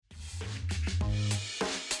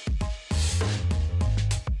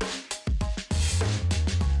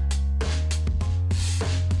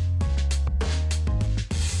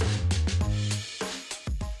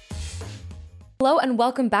Hello and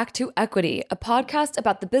welcome back to Equity, a podcast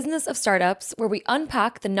about the business of startups where we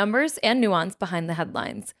unpack the numbers and nuance behind the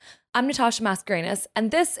headlines. I'm Natasha Mascarenas, and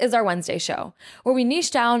this is our Wednesday show, where we niche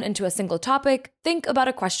down into a single topic, think about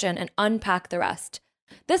a question, and unpack the rest.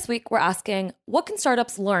 This week, we're asking, what can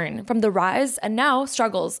startups learn from the rise and now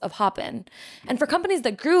struggles of Hopin? And for companies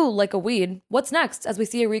that grew like a weed, what's next as we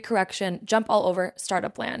see a recorrection jump all over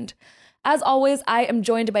startup land? As always, I am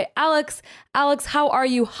joined by Alex. Alex, how are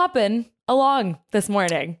you hopping along this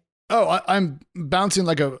morning? Oh, I'm bouncing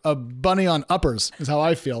like a bunny on uppers is how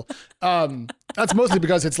I feel. That's mostly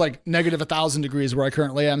because it's like negative 1,000 degrees where I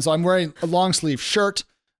currently am. So I'm wearing a long sleeve shirt.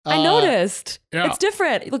 I noticed. Yeah. It's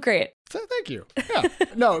different. You look great. Thank you. Yeah.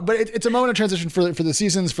 No, but it's a moment of transition for the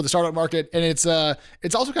seasons, for the startup market. And it's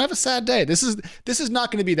also kind of a sad day. This is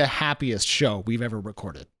not going to be the happiest show we've ever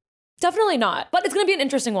recorded. Definitely not, but it's going to be an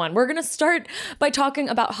interesting one. We're going to start by talking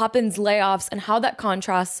about Hopin's layoffs and how that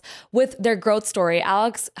contrasts with their growth story.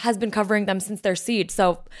 Alex has been covering them since their seed.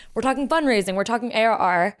 So we're talking fundraising, we're talking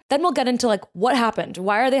ARR. Then we'll get into like what happened,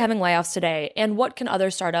 why are they having layoffs today, and what can other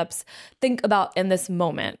startups think about in this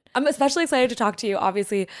moment. I'm especially excited to talk to you,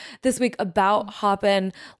 obviously, this week about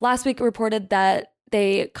Hopin. Last week, it reported that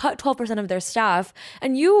they cut 12% of their staff,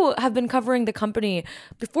 and you have been covering the company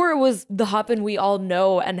before it was the Hopin we all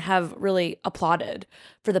know and have really applauded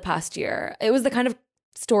for the past year. It was the kind of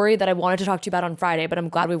story that I wanted to talk to you about on Friday, but I'm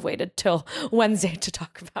glad we've waited till Wednesday to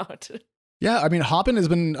talk about. Yeah, I mean, Hopin has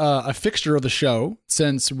been a fixture of the show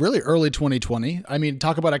since really early 2020. I mean,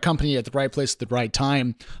 talk about a company at the right place at the right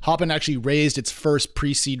time. Hopin actually raised its first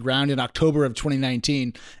pre-seed round in October of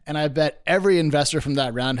 2019. And I bet every investor from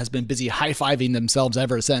that round has been busy high-fiving themselves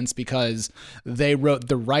ever since because they wrote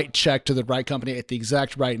the right check to the right company at the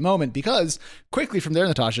exact right moment. Because quickly from there,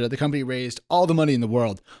 Natasha, the company raised all the money in the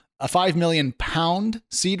world. A £5 million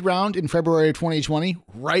seed round in February of 2020,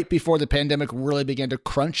 right before the pandemic really began to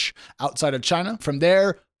crunch outside of China. From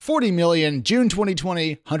there, 40 million, June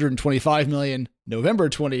 2020, 125 million, November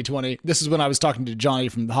 2020. This is when I was talking to Johnny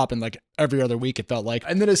from Hopin like every other week, it felt like.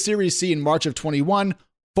 And then a Series C in March of 21,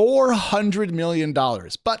 $400 million.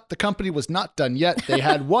 But the company was not done yet. They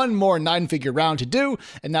had one more 9-figure round to do,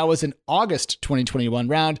 and that was an August 2021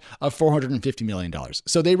 round of $450 million.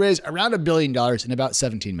 So they raised around $1 billion in about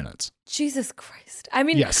 17 minutes. Jesus Christ. I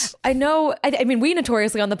mean, yes. I know, I mean, we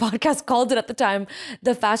notoriously on the podcast called it at the time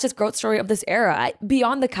the fastest growth story of this era.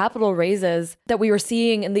 Beyond the capital raises that we were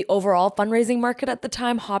seeing in the overall fundraising market at the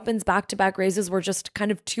time, Hopin's back-to-back raises were just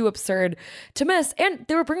kind of too absurd to miss. And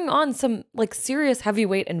they were bringing on some like serious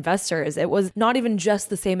heavyweight investors. It was not even just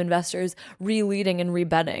the same investors re-leading and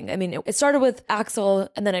re-betting. I mean, it started with Axel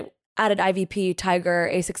and then it added IVP, Tiger,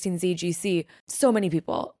 A16Z, GC, so many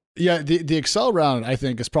people. Yeah, the Excel round, I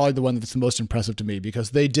think, is probably the one that's the most impressive to me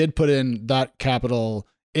because they did put in that capital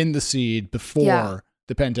in the seed before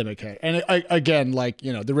the pandemic hit. And again, like,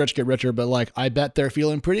 you know, the rich get richer, but like, I bet they're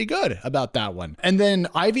feeling pretty good about that one. And then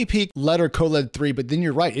IVP led or co-led 3, but then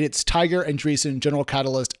you're right. It's Tiger, Andreessen, General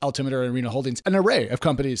Catalyst, Altimeter, and Arena Holdings, an array of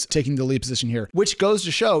companies taking the lead position here, which goes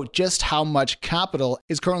to show just how much capital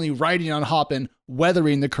is currently riding on Hopin,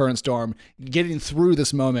 weathering the current storm, getting through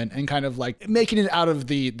this moment and kind of like making it out of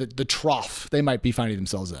the trough they might be finding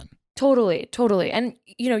themselves in. Totally. And,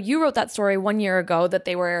 you know, you wrote that story 1 year ago that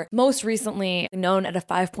they were most recently known at a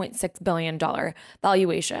 $5.6 billion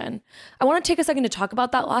valuation. I want to take a second to talk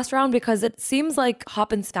about that last round because it seems like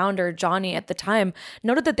Hopin's founder, Johnny, at the time,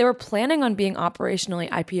 noted that they were planning on being operationally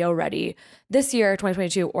IPO ready this year,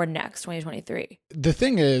 2022, or next, 2023. The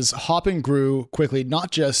thing is, Hopin grew quickly,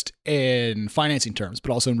 not just in financing terms,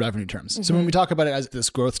 but also in revenue terms. Mm-hmm. So when we talk about it as this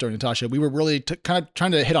growth story, Natasha, we were really kind of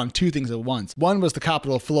trying to hit on two things at once. One was the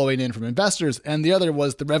capital flowing in from investors, and the other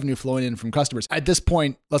was the revenue flowing in from customers. At this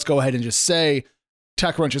point, let's go ahead and just say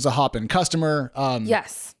TechCrunch is a Hopin customer.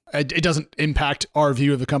 Yes. It doesn't impact our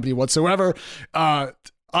view of the company whatsoever.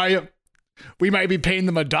 We might be paying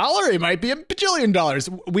them $1. It might be $1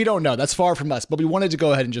 bajillion. We don't know. That's far from us. But we wanted to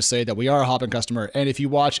go ahead and just say that we are a Hopin customer. And if you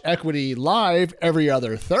watch Equity live every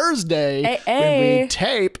other Thursday, when we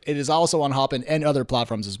tape, it is also on Hopin and other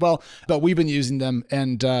platforms as well. But we've been using them.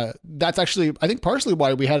 And that's actually, I think, partially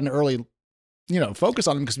why we had an early, focus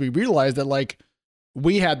on them, because we realized that like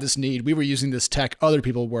we had this need. We were using this tech. Other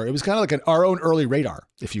people were. It was kind of like our own early radar,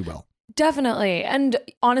 if you will. Definitely. And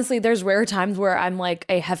honestly, there's rare times where I'm like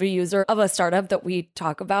a heavy user of a startup that we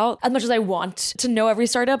talk about. As much as I want to know every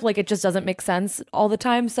startup, like it just doesn't make sense all the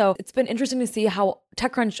time. So it's been interesting to see how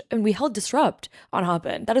TechCrunch, and we held Disrupt on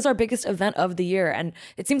Hopin. That is our biggest event of the year. And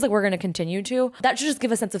it seems like we're going to continue to. That should just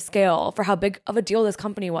give a sense of scale for how big of a deal this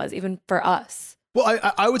company was, even for us. Well,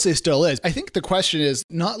 I would say still is. I think the question is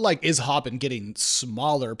not like, is Hopin getting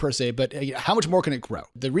smaller per se, but how much more can it grow?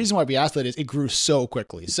 The reason why we asked that is it grew so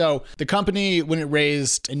quickly. So the company, when it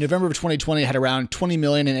raised in November of 2020, had around 20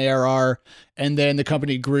 million in ARR. And then the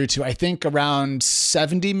company grew to, I think, around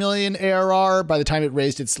 70 million ARR by the time it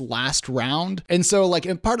raised its last round. And so like,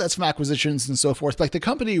 and part of that's from acquisitions and so forth. Like the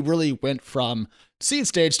company really went from seed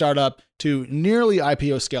stage startup to nearly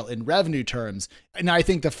IPO scale in revenue terms. And I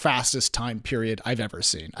think the fastest time period I've ever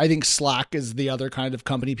seen. I think Slack is the other kind of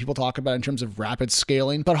company people talk about in terms of rapid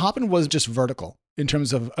scaling, but Hopin was just vertical in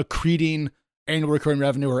terms of accreting annual recurring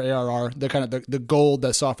revenue or ARR, the kind of the gold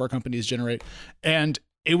that software companies generate. And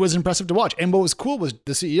it was impressive to watch. And what was cool was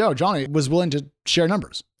the CEO, Johnny, was willing to share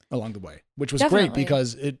numbers along the way, which was great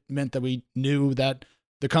because it meant that we knew that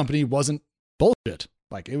the company wasn't bullshit.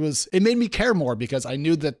 Like it made me care more because I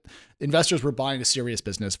knew that investors were buying a serious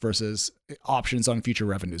business versus options on future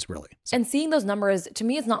revenues, really. So. And seeing those numbers, to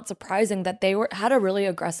me, it's not surprising that they had a really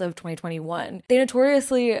aggressive 2021. They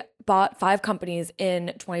notoriously bought 5 companies in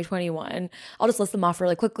 2021. I'll just list them off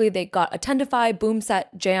really quickly. They got Attendify, Boomset,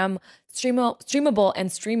 Jam, Streamable, and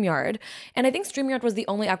StreamYard. And I think StreamYard was the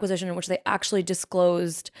only acquisition in which they actually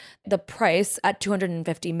disclosed the price at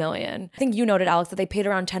 $250 million. I think you noted, Alex, that they paid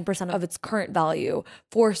around 10% of its current value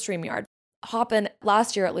for StreamYard. Hopin,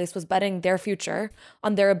 last year at least, was betting their future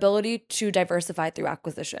on their ability to diversify through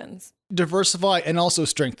acquisitions. Diversify and also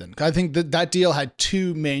strengthen. I think that deal had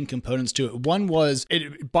 2 main components to it. One was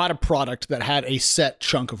it bought a product that had a set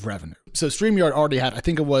chunk of revenue. So StreamYard already had, I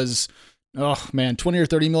think it was, 20 or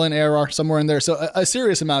 30 million ARR, somewhere in there. So a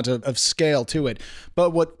serious amount of scale to it.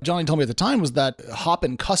 But what Johnny told me at the time was that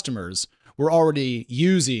Hopin customers were already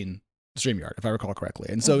using StreamYard, if I recall correctly.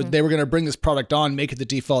 And so they were going to bring this product on, make it the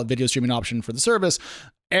default video streaming option for the service,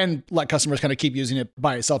 and let customers kind of keep using it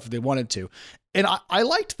by itself if they wanted to. And I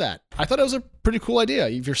liked that. I thought it was a pretty cool idea.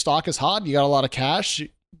 If your stock is hot, you got a lot of cash,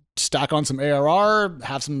 stack on some ARR,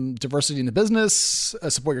 have some diversity in the business,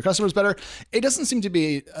 support your customers better. It doesn't seem to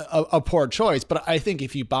be a poor choice, but I think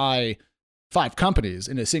if you buy 5 companies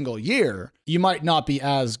in a single year, you might not be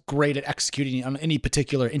as great at executing on any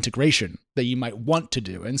particular integration that you might want to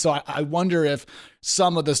do. And so I wonder if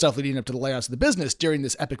some of the stuff leading up to the layoffs of the business during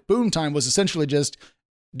this epic boom time was essentially just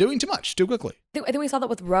doing too much too quickly. I think we saw that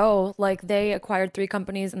with Row. Like they acquired 3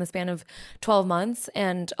 companies in the span of 12 months.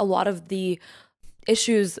 And a lot of the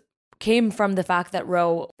issues came from the fact that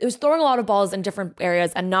Row, it was throwing a lot of balls in different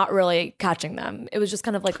areas and not really catching them. It was just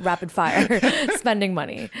kind of like rapid fire spending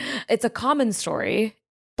money. It's a common story,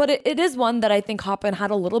 but it is one that I think Hopin had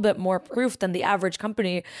a little bit more proof than the average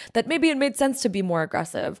company that maybe it made sense to be more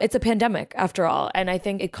aggressive. It's a pandemic after all. And I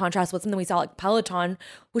think it contrasts with something we saw like Peloton,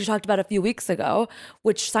 which we talked about a few weeks ago,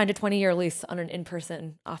 which signed a 20-year lease on an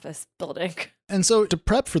in-person office building. And so to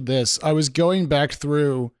prep for this, I was going back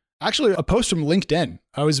through actually a post from LinkedIn.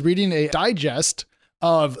 I was reading a digest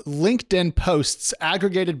of LinkedIn posts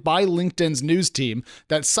aggregated by LinkedIn's news team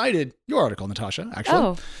that cited your article, Natasha,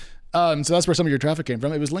 actually. So that's where some of your traffic came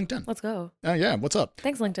from. It was LinkedIn. Let's go. Yeah. What's up?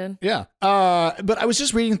 Thanks, LinkedIn. Yeah. But I was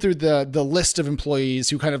just reading through the list of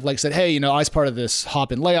employees who kind of like said, hey, I was part of this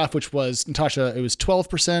Hopin layoff, which was, Natasha, it was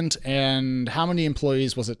 12%. And how many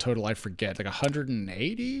employees was it total? I forget, like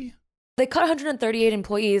 180? They cut 138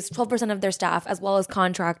 employees, 12% of their staff, as well as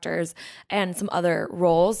contractors and some other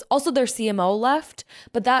roles. Also, their CMO left,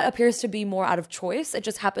 but that appears to be more out of choice. It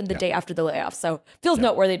just happened the day after the layoff. So feels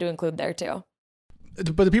noteworthy to include there too.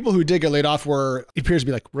 But the people who did get laid off appears to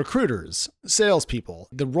be like recruiters, salespeople,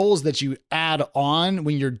 the roles that you add on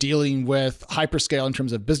when you're dealing with hyperscale in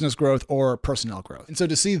terms of business growth or personnel growth. And so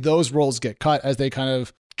to see those roles get cut as they kind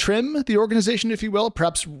of trim the organization, if you will,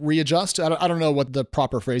 perhaps readjust. I don't know what the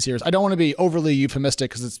proper phrase here is. I don't want to be overly euphemistic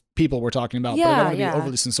because it's people we're talking about, but I don't want to be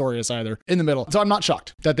overly censorious either in the middle. So I'm not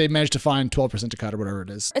shocked that they managed to find 12% to cut or whatever it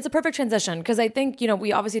is. It's a perfect transition because I think,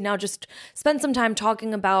 we obviously now just spend some time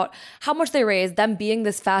talking about how much they raised, them being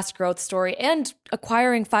this fast growth story and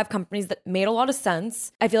acquiring 5 companies that made a lot of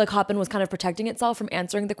sense. I feel like Hopin was kind of protecting itself from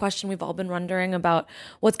answering the question we've all been wondering about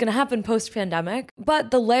what's going to happen post-pandemic.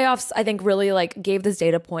 But the layoffs, I think, really gave this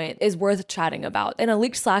data point is worth chatting about. In a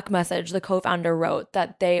leaked Slack message, the co-founder wrote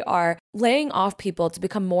that they are laying off people to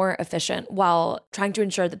become more efficient while trying to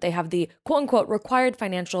ensure that they have the quote unquote required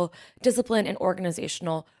financial discipline and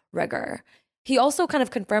organizational rigor. He also kind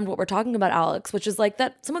of confirmed what we're talking about, Alex, which is like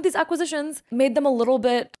that some of these acquisitions made them a little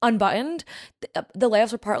bit unbuttoned. The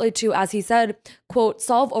layoffs were partly to, as he said, quote,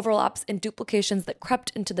 solve overlaps and duplications that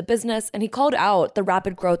crept into the business. And he called out the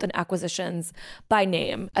rapid growth in acquisitions by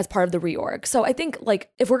name as part of the reorg. So I think,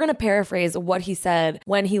 like, if we're going to paraphrase what he said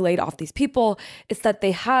when he laid off these people, it's that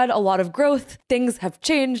they had a lot of growth, things have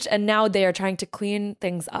changed, and now they are trying to clean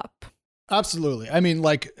things up. Absolutely. I mean,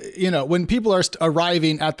 like, when people are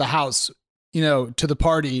arriving at the house, to the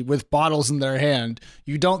party with bottles in their hand,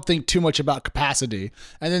 you don't think too much about capacity.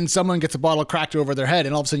 And then someone gets a bottle cracked over their head,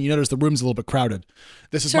 and all of a sudden you notice the room's a little bit crowded.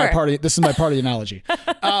 This is my party. This is my party analogy.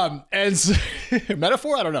 And so,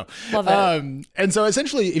 metaphor, I don't know. Love it. And so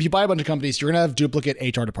essentially, if you buy a bunch of companies, you're going to have duplicate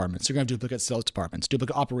HR departments. You're going to have duplicate sales departments,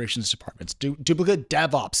 duplicate operations departments, duplicate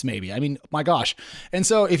DevOps, maybe. I mean, my gosh. And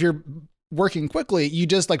so if you're working quickly, you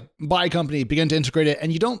just like buy a company, begin to integrate it,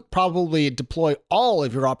 and you don't probably deploy all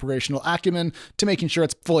of your operational acumen to making sure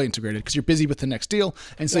it's fully integrated because you're busy with the next deal.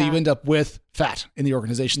 And so you end up with fat in the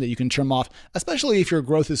organization that you can trim off, especially if your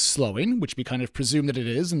growth is slowing, which we kind of presume that it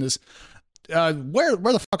is in this. Where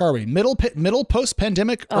the fuck are we? Middle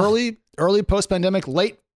post-pandemic, early post-pandemic,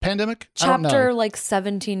 late pandemic? Chapter like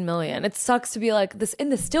 17 million. It sucks to be like this in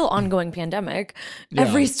the still ongoing pandemic.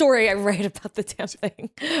 Every story I write about the damn thing.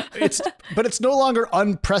 But it's no longer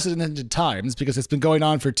unprecedented times because it's been going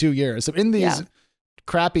on for 2 years. So in these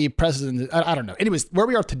crappy precedents, I don't know. Anyways, where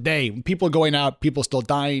we are today, people are going out, people still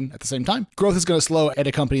dying at the same time. Growth is going to slow at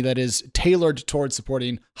a company that is tailored towards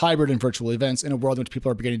supporting hybrid and virtual events in a world in which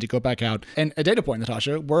people are beginning to go back out. And a data point,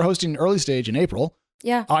 Natasha, we're hosting early stage in April.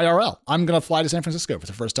 Yeah. IRL. I'm going to fly to San Francisco for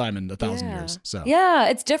the first time in 1,000 years. So yeah,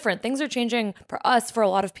 it's different. Things are changing for us, for a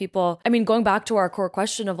lot of people. I mean, going back to our core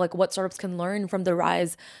question of like what startups can learn from the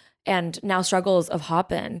rise and now struggles of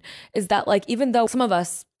Hopin is that like, even though some of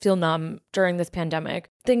us feel numb during this pandemic,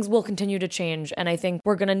 things will continue to change. And I think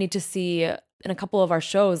we're going to need to see in a couple of our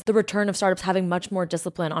shows, the return of startups having much more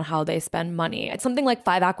discipline on how they spend money. It's something like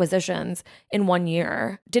 5 acquisitions in 1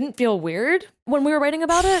 year. Didn't feel weird when we were writing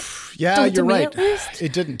about it. Yeah, you're right.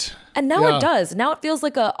 It didn't. And now it does. Now it feels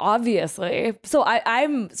like obviously. So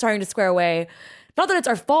I'm starting to square away. Not that it's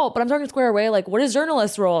our fault, but I'm starting to square away, like, what is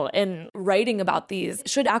journalists' role in writing about these?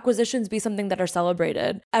 Should acquisitions be something that are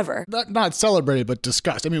celebrated ever? Not celebrated, but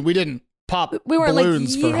discussed. I mean, we didn't pop we weren't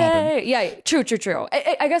balloons like, for Hopin. Yeah, true.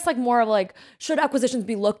 I guess like more of like, should acquisitions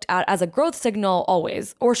be looked at as a growth signal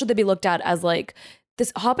always? Or should they be looked at as like,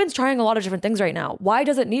 this Hopin's trying a lot of different things right now. Why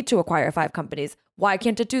does it need to acquire 5 companies? Why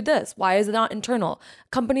can't it do this? Why is it not internal?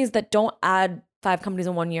 Companies that don't add 5 companies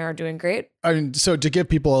in 1 year are doing great. I mean, so to give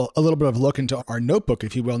people a little bit of a look into our notebook,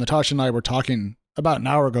 if you will, Natasha and I were talking about an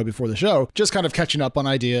hour ago before the show, just kind of catching up on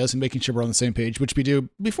ideas and making sure we're on the same page, which we do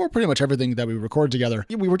before pretty much everything that we record together.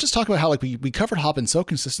 We were just talking about how like we covered Hopin so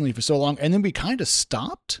consistently for so long, and then we kind of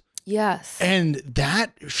stopped. Yes. And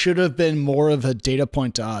that should have been more of a data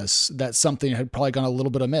point to us that something had probably gone a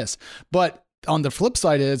little bit amiss. But on the flip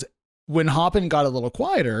side is, when Hopin got a little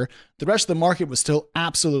quieter, the rest of the market was still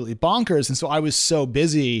absolutely bonkers. And so I was so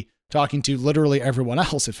busy talking to literally everyone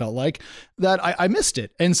else, it felt like, that I missed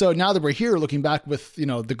it. And so now that we're here looking back with,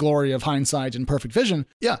 the glory of hindsight and perfect vision,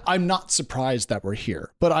 I'm not surprised that we're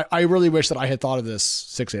here. But I really wish that I had thought of this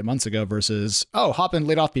 6-8 months ago versus, Hopin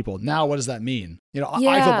laid off people. Now what does that mean? I feel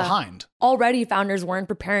behind. Already founders weren't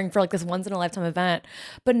preparing for like this once in a lifetime event.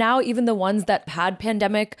 But now even the ones that had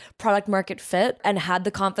pandemic product market fit and had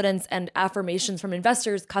the confidence and affirmations from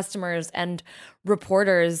investors, customers, and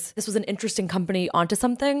reporters, this was an interesting company onto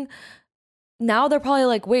something. Now they're probably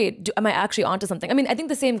like, wait, am I actually onto something? I mean, I think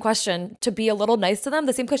the same question, to be a little nice to them,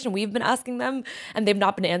 the same question we've been asking them and they've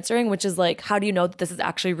not been answering, which is like, how do you know that this is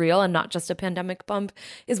actually real and not just a pandemic bump,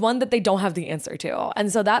 is one that they don't have the answer to.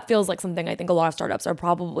 And so that feels like something I think a lot of startups are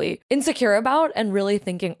probably insecure about and really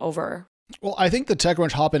thinking over. Well, I think the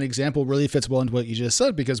TechCrunch Hopin example really fits well into what you just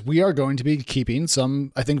said, because we are going to be keeping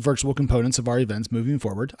some, I think, virtual components of our events moving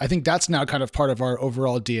forward. I think that's now kind of part of our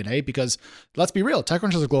overall DNA, because let's be real,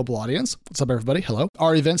 TechCrunch is a global audience. What's up, everybody? Hello.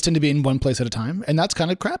 Our events tend to be in one place at a time, and that's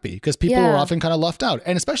kind of crappy because people are often kind of left out.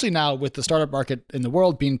 And especially now with the startup market in the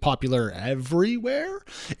world being popular everywhere,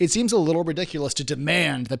 it seems a little ridiculous to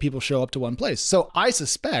demand that people show up to one place. So I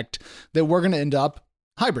suspect that we're going to end up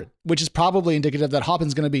hybrid, which is probably indicative that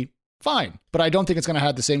Hopin's going to be fine, but I don't think it's going to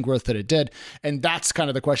have the same growth that it did. And that's kind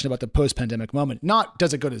of the question about the post-pandemic moment. Not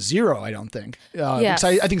does it go to zero, I don't think. Because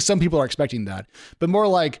I think some people are expecting that. But more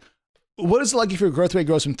like, what is it like if your growth rate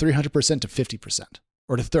goes from 300% to 50%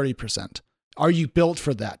 or to 30%? Are you built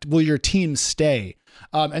for that? Will your team stay?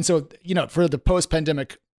 And so, for the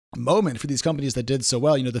post-pandemic moment for these companies that did so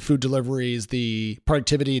well, you know, the food deliveries, the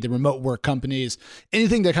productivity, the remote work companies,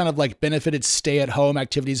 anything that kind of like benefited stay at home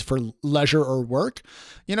activities for leisure or work.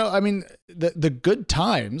 You know, I mean, the good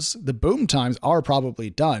times, the boom times are probably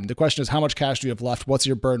done. The question is, how much cash do you have left? What's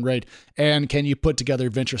your burn rate? And can you put together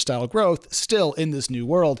venture style growth still in this new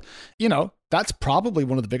world? You know, that's probably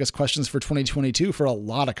one of the biggest questions for 2022 for a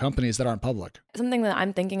lot of companies that aren't public. Something that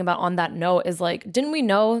I'm thinking about on that note is like, didn't we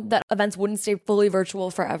know that events wouldn't stay fully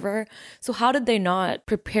virtual forever? So how did they not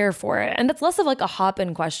prepare for it? And that's less of like a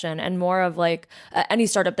Hopin question and more of like any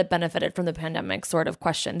startup that benefited from the pandemic sort of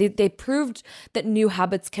question. They proved that new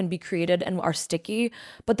habits can be created and are sticky,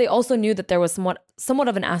 but they also knew that there was somewhat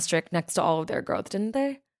of an asterisk next to all of their growth, didn't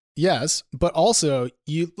they? Yes, but also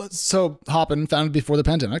so Hopin, founded before the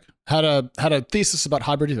pandemic, had a thesis about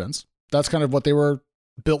hybrid events. That's kind of what they were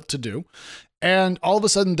built to do. And all of a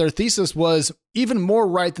sudden their thesis was even more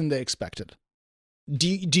right than they expected. Do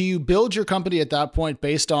you build your company at that point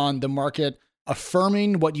based on the market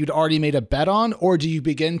affirming what you'd already made a bet on, or do you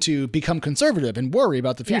begin to become conservative and worry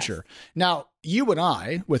about the future? Yes. Now, you and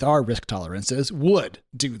I, with our risk tolerances, would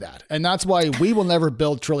do that. And that's why we will never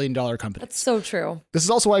build trillion-dollar companies. That's so true. This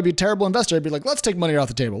is also why I'd be a terrible investor. I'd be like, let's take money off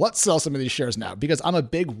the table. Let's sell some of these shares now because I'm a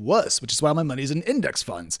big wuss, which is why my money's in index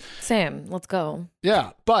funds. Same. Let's go.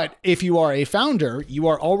 Yeah. But if you are a founder, you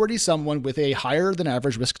are already someone with a higher than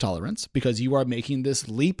average risk tolerance because you are making this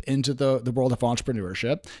leap into the world of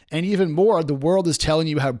entrepreneurship. And even more, the world is telling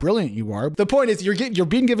you how brilliant you are. The point is you're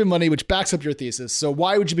being given money, which backs up your thesis. So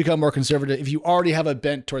why would you become more conservative if you already have a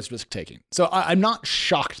bent towards risk taking? So I'm not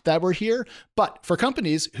shocked that we're here, but for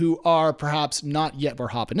companies who are perhaps not yet where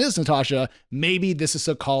Hopin is, Natasha, maybe this is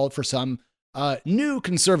a call for some new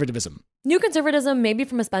conservatism. New conservatism, maybe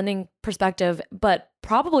from a spending perspective, but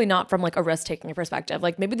probably not from like a risk-taking perspective.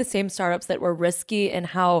 Like maybe the same startups that were risky in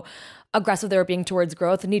how aggressive they were being towards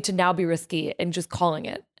growth need to now be risky and just calling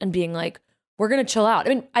it and being like, we're going to chill out. I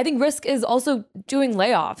mean, I think risk is also doing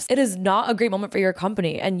layoffs. It is not a great moment for your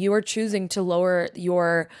company and you are choosing to lower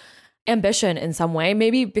your ambition in some way,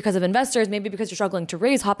 maybe because of investors, maybe because you're struggling to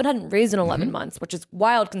raise. Hopin hadn't raised in 11 months, which is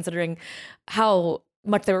wild considering how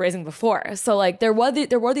much they were raising before. So like there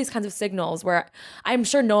were these kinds of signals where I'm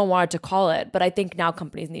sure no one wanted to call it, but I think now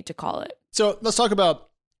companies need to call it. So let's talk about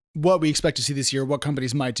what we expect to see this year, what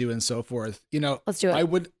companies might do and so forth. You know, let's do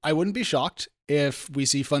it. I wouldn't be shocked if we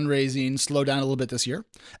see fundraising slow down a little bit this year,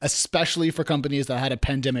 especially for companies that had a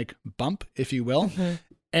pandemic bump, if you will. Mm-hmm.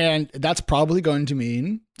 And that's probably going to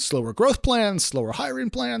mean slower growth plans, slower hiring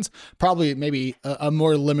plans, probably maybe a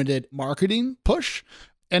more limited marketing push,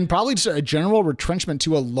 and probably just a general retrenchment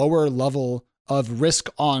to a lower level of risk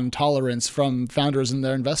on tolerance from founders and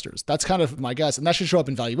their investors. That's kind of my guess. And that should show up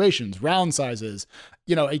in valuations, round sizes.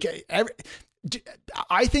 You know,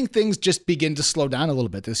 I think things just begin to slow down a little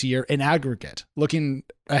bit this year in aggregate, looking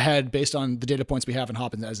ahead based on the data points we have in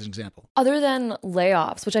Hopin as an example. Other than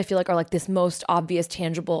layoffs, which I feel like are like this most obvious,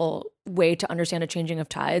 tangible way to understand a changing of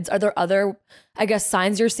tides, are there other, I guess,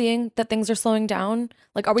 signs you're seeing that things are slowing down?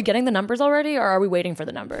 Like, are we getting the numbers already or are we waiting for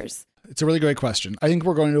the numbers? It's a really great question. I think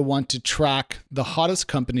we're going to want to track the hottest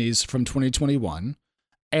companies from 2021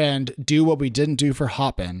 and do what we didn't do for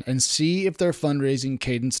Hopin and see if their fundraising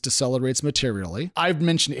cadence decelerates materially. I've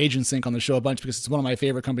mentioned AgentSync on the show a bunch because it's one of my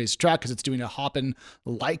favorite companies to track because it's doing a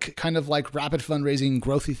Hopin-like kind of like rapid fundraising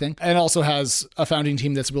growthy thing, and also has a founding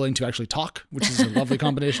team that's willing to actually talk, which is a lovely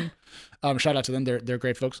combination. Shout out to them. They're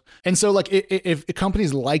great folks. And so like if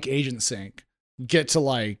companies like AgentSync get to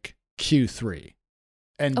like Q3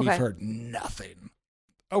 and we've heard nothing,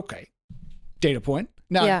 okay, data point.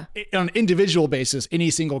 Now, on an individual basis, any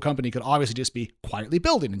single company could obviously just be quietly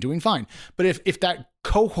building and doing fine. But if that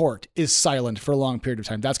cohort is silent for a long period of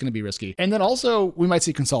time, that's going to be risky. And then also, we might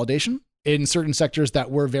see consolidation in certain sectors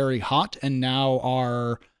that were very hot and now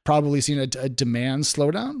are probably seeing a demand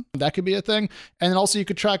slowdown. That could be a thing. And then also, you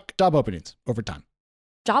could track job openings over time.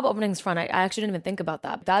 Job openings front, I actually didn't even think about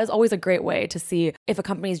that. That is always a great way to see if a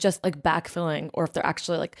company is just like backfilling or if they're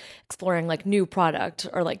actually like exploring like new product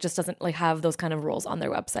or like just doesn't like have those kind of roles on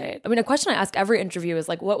their website. I mean, a question I ask every interview is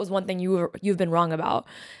like, what was one thing you've been wrong about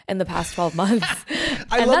in the past 12 months?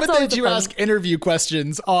 I love it that you ask interview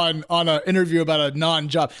questions on an interview about a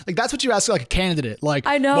non-job. Like that's what you ask like a candidate. Like,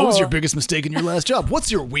 I know. What was your biggest mistake in your last job?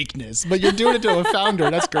 What's your weakness? But you're doing it to a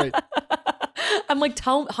founder. That's great. I'm like,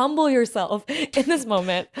 humble yourself in this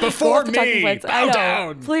moment. Before me, bow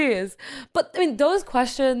down. Please. But I mean, those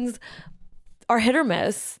questions are hit or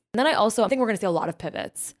miss. And then I think we're going to see a lot of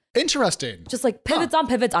pivots. Interesting. Just like pivots on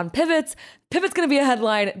pivots on pivots. Pivot's going to be a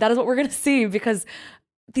headline. That is what we're going to see because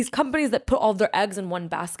these companies that put all of their eggs in one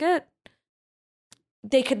basket,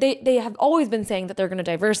 they have always been saying that they're going to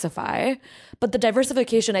diversify, but the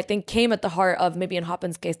diversification I think came at the heart of, maybe in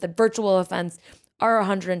Hopin's case, that virtual events are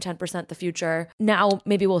 110% the future. Now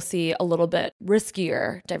maybe we'll see a little bit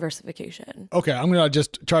riskier diversification. Okay, I'm gonna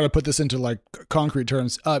just try to put this into like concrete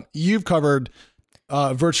terms. You've covered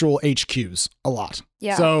virtual HQs a lot.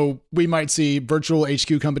 Yeah. So we might see virtual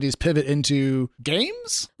HQ companies pivot into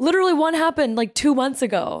games? Literally one happened like 2 months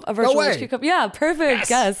ago. A virtual HQ company. Yeah, perfect.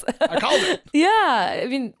 Yes. I called it. Yeah. I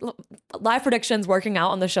mean, live predictions working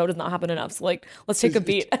out on the show does not happen enough. So like, let's take a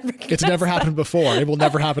beat. It's never happened before. It will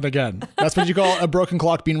never happen again. That's what you call a broken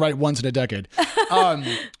clock being right once in a decade.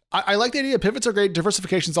 I like the idea. Pivots are great.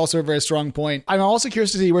 Diversification is also a very strong point. I'm also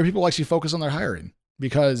curious to see where people actually focus on their hiring.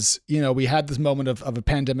 Because, we had this moment of a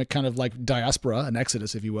pandemic, kind of like diaspora, an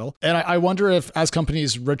exodus, if you will. And I wonder if as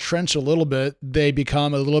companies retrench a little bit, they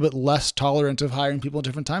become a little bit less tolerant of hiring people in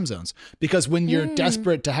different time zones. Because when you're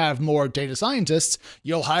desperate to have more data scientists,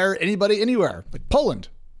 you'll hire anybody anywhere, like Poland.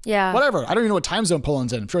 Yeah. Whatever. I don't even know what time zone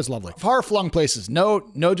Poland's in. I'm sure it's lovely. Far-flung places. No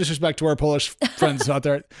disrespect to our Polish friends out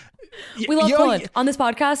there. We love Poland. On this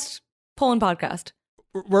podcast, Poland podcast.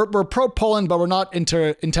 We're pro-Poland, but we're not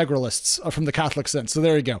integralists from the Catholic sense. So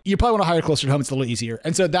there you go. You probably want to hire closer to home. It's a little easier.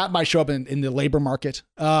 And so that might show up in the labor market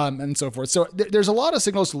and so forth. So there's a lot of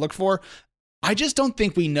signals to look for. I just don't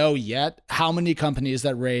think we know yet how many companies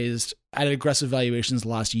that raised at aggressive valuations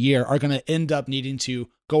last year are going to end up needing to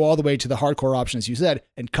go all the way to the hardcore option, as you said,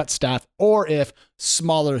 and cut staff, or if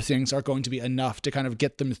smaller things are going to be enough to kind of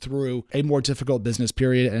get them through a more difficult business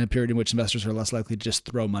period and a period in which investors are less likely to just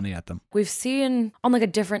throw money at them. We've seen on like a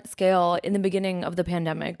different scale in the beginning of the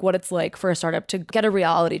pandemic what it's like for a startup to get a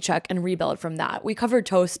reality check and rebuild from that. We covered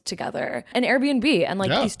Toast together and Airbnb and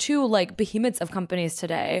these two like behemoths of companies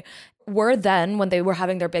today were then when they were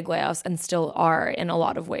having their big layoffs and still are in a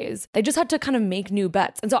lot of ways. They just had to kind of make new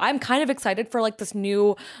bets. And so I'm kind of excited for like this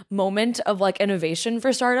new moment of like innovation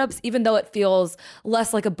for startups, even though it feels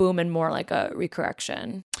less like a boom and more like a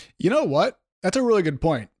recorrection. You know what? That's a really good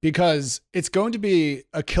point, because it's going to be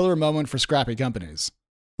a killer moment for scrappy companies.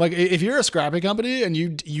 Like if you're a scrappy company and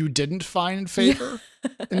you didn't find favor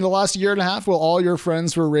in the last year and a half while all your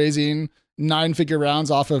friends were raising 9-figure rounds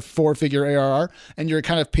off of 4-figure ARR and you're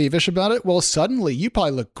kind of peevish about it, well, suddenly you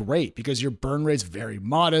probably look great because your burn rate's very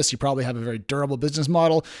modest. You probably have a very durable business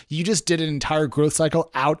model. You just did an entire growth cycle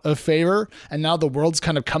out of favor. And now the world's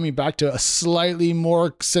kind of coming back to a slightly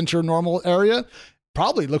more center normal area.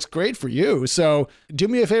 Probably looks great for you. So do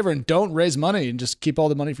me a favor and don't raise money and just keep all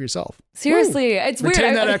the money for yourself. Seriously, it's weird.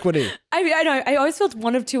 Retain that equity. I mean, I know. I always feel it's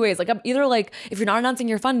one of two ways. Like I'm either like, if you're not announcing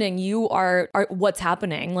your funding, you are what's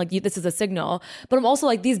happening. Like this is a signal. But I'm also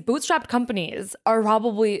like, these bootstrapped companies are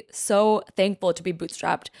probably so thankful to be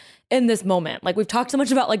bootstrapped in this moment. Like we've talked so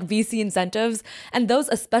much about like VC incentives, and those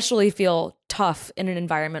especially feel tough in an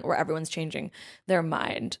environment where everyone's changing their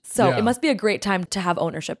mind. So It must be a great time to have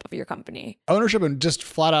ownership of your company. Ownership and just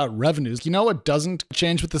flat out revenues. You know what doesn't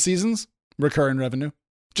change with the seasons? Recurring revenue.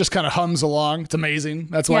 Just kind of hums along. It's amazing.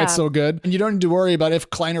 That's why it's so good. And you don't need to worry about if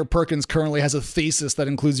Kleiner Perkins currently has a thesis that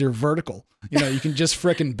includes your vertical. You can just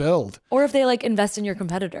frickin' build. Or if they like invest in your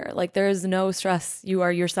competitor, like there is no stress. You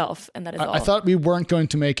are yourself, and that is all. I thought we weren't going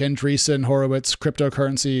to make Andreessen Horowitz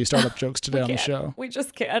cryptocurrency startup jokes today on the show. We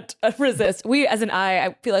just can't resist. We, as an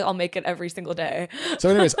I feel like I'll make it every single day. So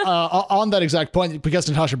anyways, on that exact point, because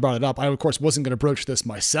Natasha brought it up, I of course wasn't going to broach this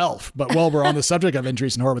myself, but while we're on the subject of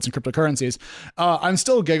Andreessen Horowitz and cryptocurrencies, I'm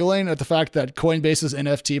still giggling at the fact that Coinbase's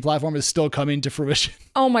NFT platform is still coming to fruition.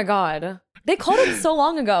 Oh my God. They called it so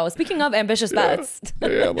long ago. Speaking of ambitious bets, that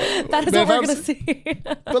is what we're going to see.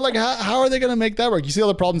 But like, how are they going to make that work? You see all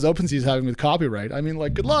the problems OpenSea's having with copyright. I mean,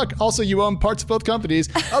 like, good luck. Also, you own parts of both companies.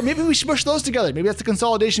 Oh, maybe we should push those together. Maybe that's the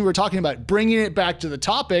consolidation we were talking about. Bringing it back to the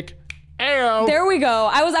topic. Ayo. There we go.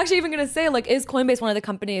 I was actually even going to say, like, is Coinbase one of the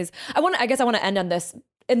companies? I guess I want to end on this.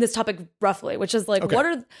 In this topic roughly, which is like,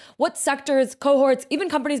 what sectors, cohorts, even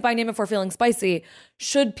companies by name if we're feeling spicy,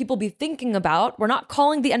 should people be thinking about? We're not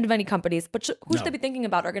calling the end of any companies, but who should they be thinking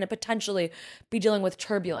about are going to potentially be dealing with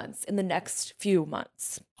turbulence in the next few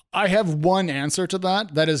months? I have one answer to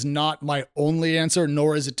that. That is not my only answer,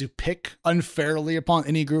 nor is it to pick unfairly upon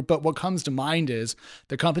any group. But what comes to mind is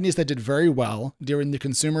the companies that did very well during the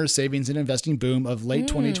consumer savings and investing boom of late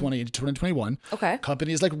 2020 into 2021. Okay.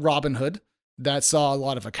 Companies like Robinhood, that saw a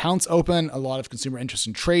lot of accounts open, a lot of consumer interest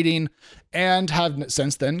in trading, and have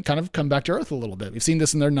since then kind of come back to earth a little bit. We've seen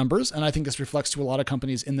this in their numbers, and I think this reflects to a lot of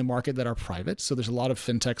companies in the market that are private. So there's a lot of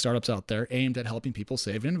fintech startups out there aimed at helping people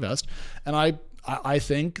save and invest. And I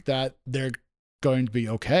think that they're going to be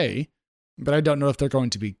okay, but I don't know if they're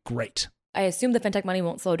going to be great. I assume the fintech money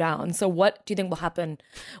won't slow down. So what do you think will happen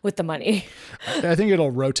with the money? I think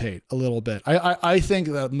it'll rotate a little bit. I think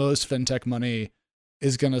that most fintech money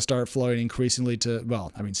is going to start flowing increasingly to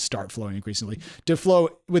flow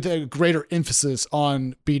with a greater emphasis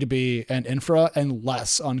on B2B and infra and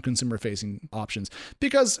less on consumer facing options,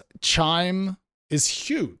 because Chime is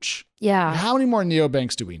huge. Yeah. How many more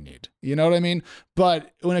neobanks do we need? You know what I mean?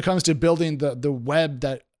 But when it comes to building the web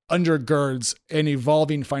that undergirds an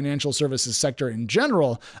evolving financial services sector in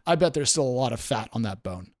general, I bet there's still a lot of fat on that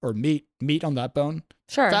bone, or meat on that bone.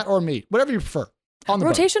 Sure. Fat or meat, whatever you prefer.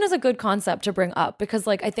 Rotation is a good concept to bring up, because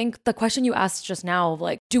like I think the question you asked just now of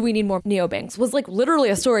like, do we need more neobanks, was like literally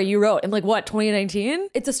a story you wrote in like 2019?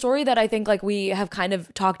 It's a story that I think like we have kind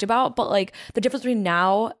of talked about, but like the difference between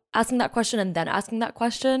now asking that question and then asking that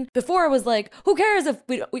question. Before it was like, who cares if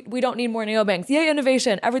we don't need more neobanks? Yay,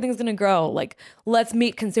 innovation, everything's gonna grow. Like, let's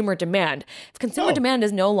meet consumer demand. If consumer demand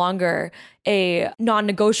is no longer a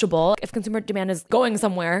non-negotiable, if consumer demand is going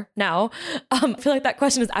somewhere now, I feel like that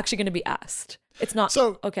question is actually gonna be asked. It's not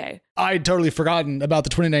okay. I'd totally forgotten about the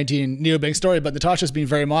 2019 neobank story, but Natasha's being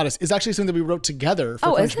very modest. It's actually something that we wrote together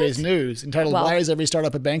for Crunchbase News, entitled "Why Is Every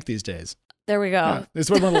Startup a Bank These Days?" There we go. Yeah, this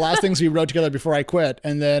was one of the last things we wrote together before I quit,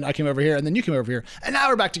 and then I came over here, and then you came over here, and now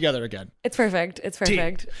we're back together again. It's perfect. It's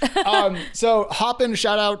perfect. So Hopin,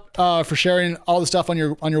 shout out for sharing all the stuff on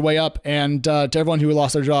your way up, and to everyone who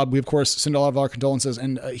lost their job, we of course send all of our condolences.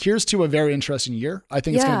 And here's to a very interesting year. I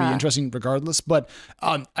think it's going to be interesting regardless. But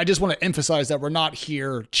I just want to emphasize that we're not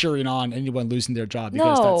here cheering on anyone losing their job,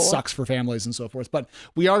 because that sucks for families and so forth. But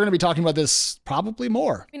we are going to be talking about this probably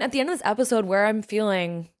more. I mean, at the end of this episode, where I'm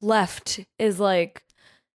feeling left is like,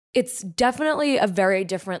 it's definitely a very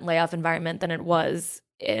different layoff environment than it was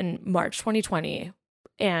in March 2020.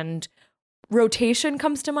 And rotation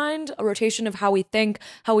comes to mind, a rotation of how we think,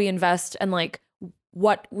 how we invest, and like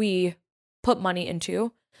what we put money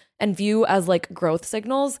into and view as like growth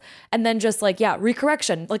signals. And then just like,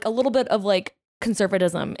 recorrection, like a little bit of like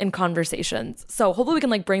conservatism in conversations. So hopefully we can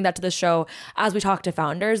like bring that to the show as we talk to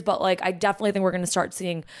founders. But like, I definitely think we're going to start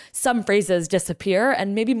seeing some phrases disappear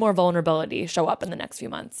and maybe more vulnerability show up in the next few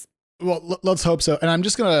months. Well, let's hope so. And I'm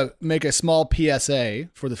just going to make a small PSA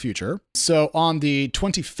for the future. So on the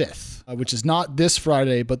 25th, which is not this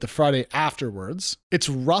Friday, but the Friday afterwards, it's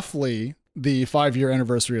roughly the 5-year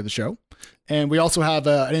anniversary of the show. And we also have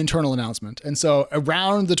an internal announcement. And so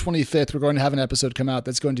around the 25th, we're going to have an episode come out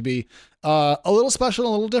that's going to be a little special,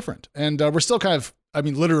 a little different. And we're still kind of,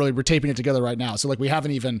 literally we're taping it together right now. So like we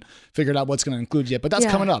haven't even figured out what's going to include yet, but that's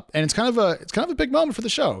coming up. And it's kind of a big moment for the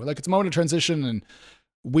show. Like it's a moment of transition, and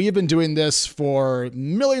we have been doing this for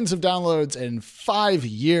millions of downloads in 5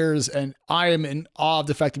 years, and I am in awe of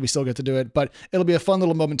the fact that we still get to do it, but it'll be a fun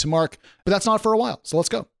little moment to mark, but that's not for a while. So let's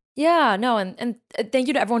go. Yeah, no, and thank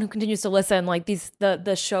you to everyone who continues to listen. Like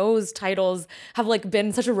the show's titles have like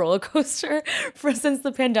been such a roller coaster since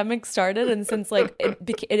the pandemic started, and since like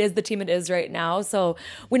it is the team it is right now. So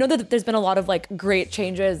we know that there's been a lot of like great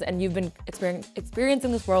changes, and you've been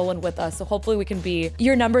experiencing this whirlwind with us. So hopefully we can be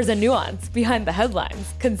your numbers and nuance behind the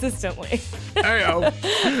headlines consistently. Hey-o.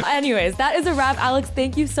 Anyways, that is a wrap. Alex,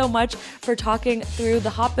 thank you so much for talking through the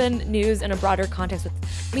Hopin news in a broader context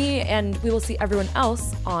with me, and we will see everyone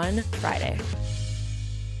else on Friday.